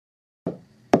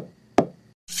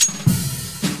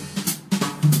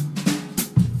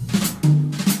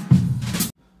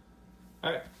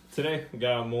today we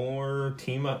got more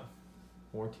team up.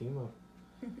 More team up.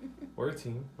 We're a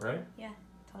team, right? Yeah,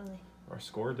 totally. Our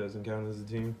score doesn't count as a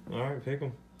team. All right, pick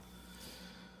them.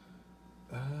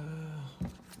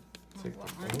 It's like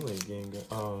the only game.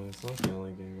 Oh, it's not the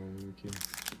only game we were kidding.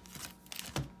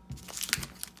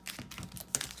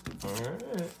 All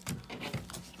right.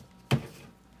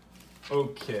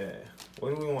 Okay.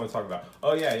 What do we want to talk about?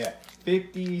 Oh yeah.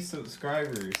 50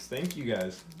 subscribers. Thank you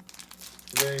guys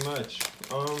very much.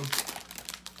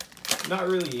 Not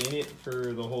really in it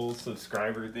for the whole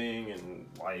subscriber thing and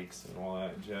likes and all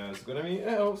that jazz, but I mean, it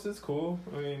helps. It's cool.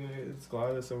 I mean, it's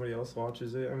glad that somebody else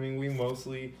watches it. I mean, we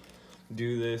mostly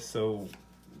do this so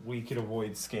we could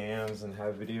avoid scams and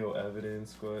have video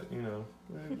evidence, but you know,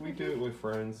 we do it with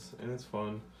friends and it's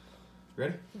fun.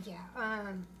 Ready?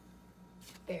 Yeah.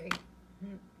 Very.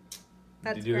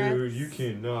 That's Dude, gross. you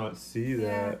cannot see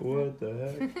that. Yeah. What the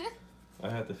heck? I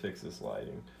had to fix this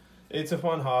lighting. It's a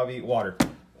fun hobby. Water.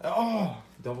 Oh,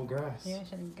 double grass. Yeah, I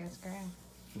shouldn't guess grass.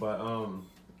 But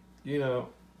you know,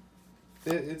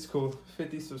 it's cool.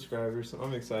 50 subscribers.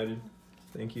 I'm excited.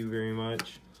 Thank you very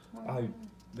much. Wow.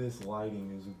 This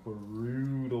lighting is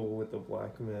brutal with the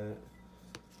black mat.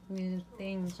 New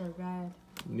things are bad.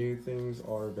 New things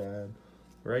are bad.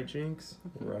 Right, Jinx?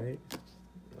 Right?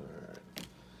 Alright.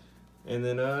 And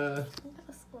then the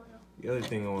other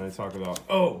thing I want to talk about.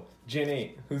 Oh, Gen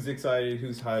 8. Who's excited?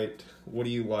 Who's hyped? What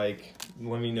do you like?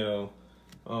 Let me know.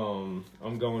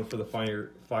 I'm going for the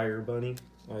fire bunny.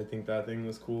 I think that thing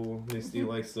was cool. Misty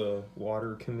likes the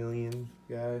water chameleon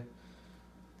guy.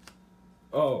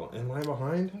 Oh, am I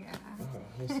behind? Yeah. Oh,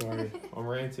 I'm sorry. I'm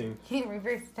ranting. Can't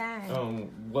reverse time.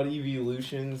 What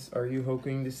evolutions are you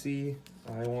hoping to see?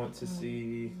 I want to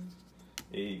see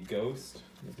a ghost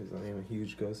because I am a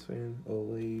huge ghost fan.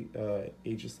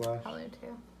 Aegislash. I'll do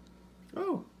too.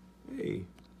 Oh, hey.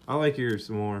 I like yours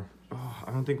more. Oh,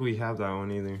 I don't think we have that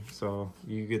one either, so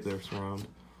you get this round.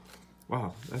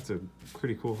 Wow, that's a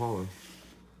pretty cool holo.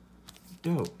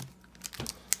 Dope.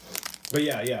 But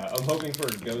yeah, I'm hoping for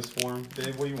a ghost form.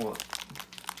 Babe, what do you want?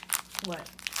 What?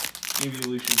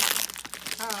 Evolution.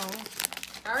 Oh,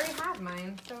 I already have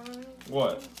mine, so...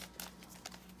 What?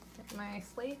 My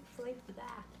slave to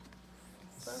that.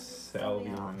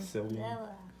 Sylvian.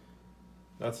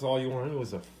 That's all you wanted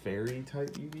was a fairy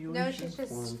type evolution? No, she's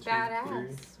just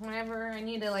badass. Whenever I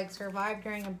need to like survive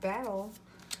during a battle,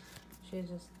 she's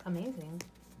just amazing.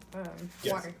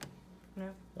 Yes. Water.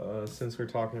 No. Since we're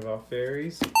talking about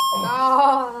fairies.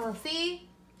 Oh, see?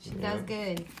 She does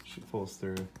good. She pulls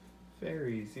through.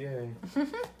 Fairies, yay.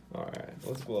 Alright,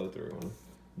 let's blow through one.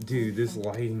 Dude, this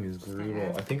lighting is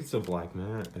brutal. I think it's a black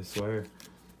mat, I swear.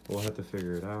 We'll have to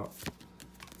figure it out.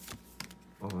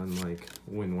 On like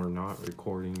when we're not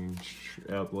recording and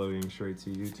uploading straight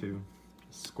to YouTube.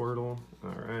 Squirtle.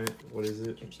 Alright, what is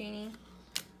it? Chuchini.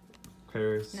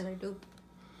 Paris. Another dupe.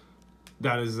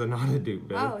 That is not a dupe,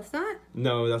 babe. Oh, it's not?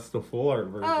 No, that's the full art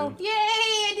version. Oh, yay!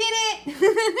 I did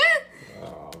it!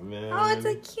 Oh, man. Oh, it's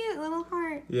a cute little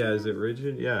heart. Yeah, is it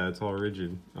rigid? Yeah, it's all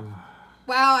rigid.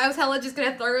 Wow, I was hella just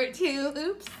gonna throw it too.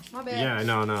 Oops, my bad. Yeah,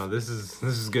 no, this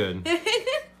is good.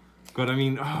 But I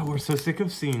mean, we're so sick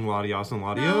of seeing Latios and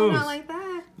Latios. No, not like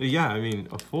that. Yeah, I mean,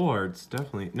 a full art's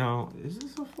definitely... No, is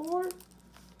this a full art?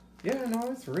 Yeah,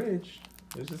 no, it's rich.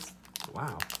 It's just...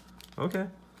 Wow. Okay.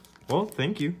 Well,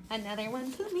 thank you. Another one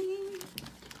to me.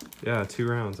 Yeah, 2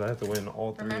 rounds. I have to win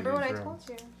all 3 Remember of what these I rounds.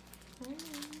 told you.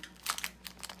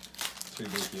 It's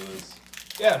ridiculous.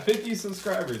 Yeah, 50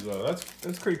 subscribers, though.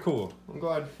 That's pretty cool. I'm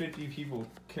glad 50 people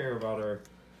care about our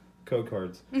code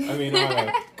cards. I mean,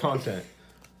 our content.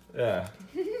 Yeah.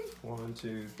 1,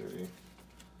 2, 3.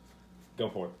 Go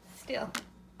for it. Still.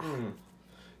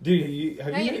 Dude,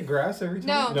 have you hit grass every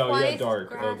time? No, you got dark.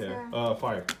 grass, Okay. yeah.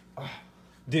 Fire.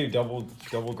 Dude,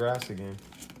 double grass again.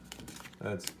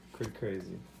 That's pretty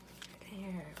crazy.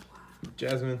 There.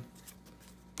 Jasmine.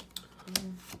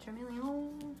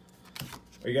 Charmeleon.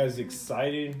 Are you guys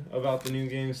excited about the new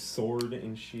game, Sword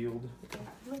and Shield?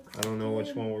 I don't know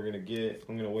which one we're going to get.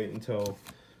 I'm going to wait until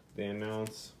they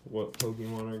announce what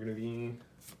Pokemon are going to be.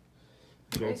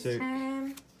 First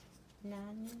time.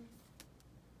 None.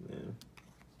 Yeah.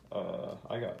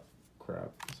 I got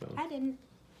crap, so. I didn't.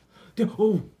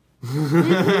 Oh!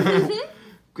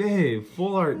 Hey,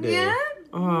 full art day. Yeah?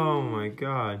 Oh my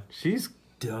god. She's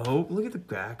dope. Look at the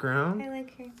background. I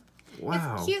like her.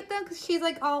 Wow. It's cute though, because she's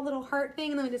like all little heart thing,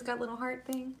 and then we just got little heart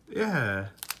thing. Yeah.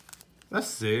 That's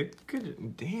sick.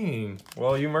 Good. Dang.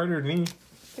 Well, you murdered me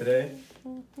today.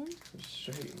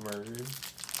 Straight murdered.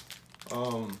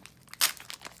 Oh.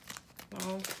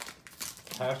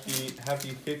 Happy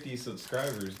 50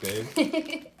 subscribers, babe.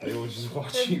 They will just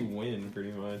watch you win,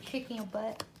 pretty much. Kicking your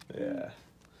butt. Yeah.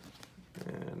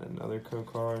 And another code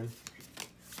card.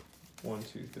 1,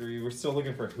 2, 3. We're still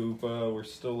looking for Hoopa. We're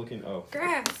still looking. Oh.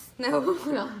 Grass. No.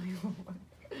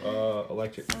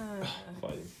 Electric.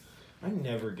 Fighting. I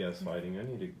never guess fighting. I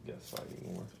need to guess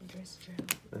fighting more.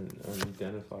 An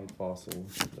unidentified fossil.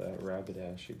 That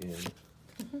Rapidash again.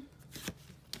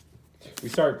 We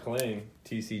started playing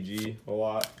TCG a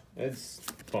lot. It's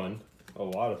fun. A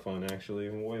lot of fun, actually.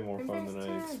 Way more fun than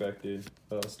I expected.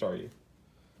 Start you.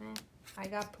 I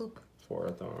got poop. 4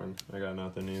 at the arm. I got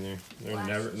nothing either. They're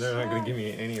not gonna give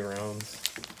me any rounds.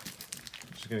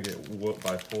 I'm just gonna get whooped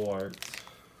by full arts.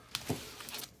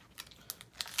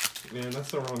 Man,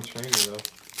 that's the wrong trainer though.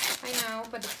 I know,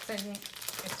 but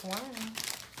it's one.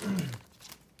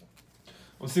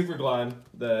 I'm super glad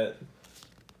that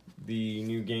the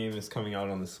new game is coming out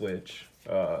on the Switch.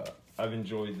 I've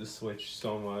enjoyed the Switch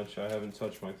so much. I haven't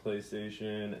touched my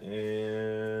PlayStation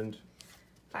and...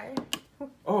 Fire.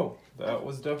 Oh, that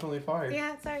was definitely fire.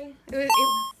 Yeah, sorry. It was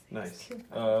nice.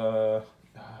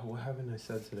 What haven't I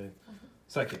said today?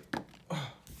 Second.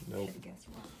 Nope. Should've guessed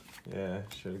water. Yeah,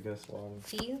 should have guessed water.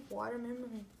 See? Water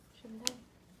memory. Shouldn't have.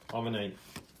 Almanite.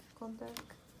 Contact.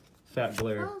 Fat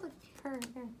Blair. Oh, look, her.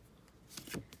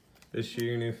 Is she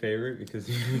your new favorite because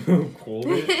you cooled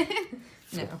it?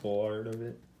 No. The full art of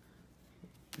it.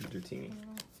 Dratini.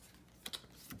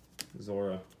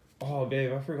 Zora. Oh,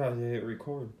 babe, I forgot to hit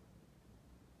record.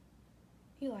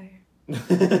 You liar.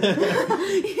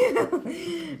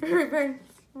 Reverse.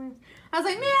 I was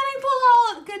like, man, I pulled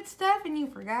all the good stuff and you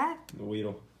forgot. The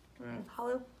Weedle.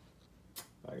 Hollow.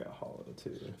 I got Hollow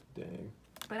too. Dang.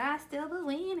 But I still the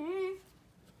winner.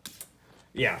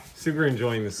 Yeah, super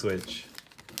enjoying the Switch.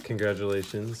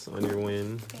 Congratulations on your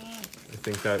win. Thanks. I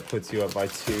think that puts you up by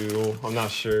 2. I'm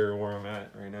not sure where I'm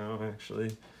at right now,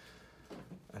 actually.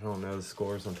 I don't know the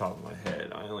scores on top of my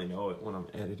head. I only know it when I'm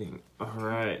editing. All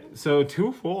right. So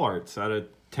 2 full arts out of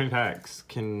 10 packs.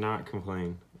 Cannot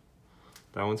complain.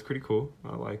 That one's pretty cool.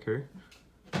 I like her.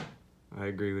 I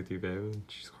agree with you, babe.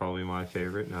 She's probably my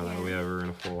favorite now that we have her in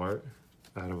a full art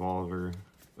out of all of her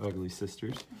ugly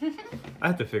sisters. I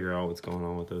have to figure out what's going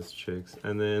on with those chicks.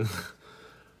 And then...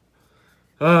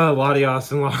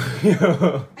 Latios and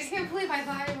Latios. I can't believe I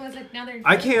thought it was another...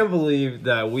 I can't believe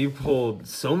that we pulled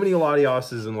so many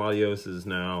Latioses and Latioses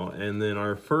now, and then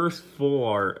our first full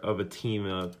art of a team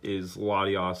up is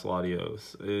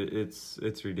Latios.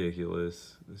 It's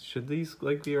ridiculous. Should these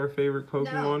like be our favorite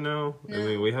Pokemon now? No. I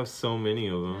mean, we have so many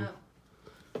of them.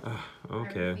 No.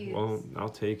 Okay, well, I'll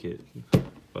take it.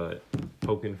 But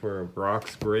hoping for a Brock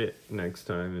Sprit next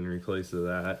time in replace of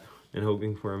that. And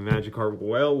hoping for a Magikarp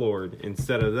Wailord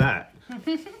instead of that.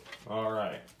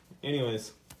 Alright.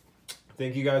 Anyways,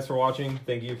 thank you guys for watching.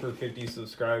 Thank you for 50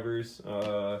 subscribers.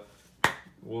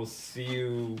 We'll see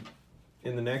you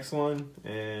in the next one.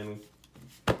 And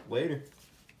later.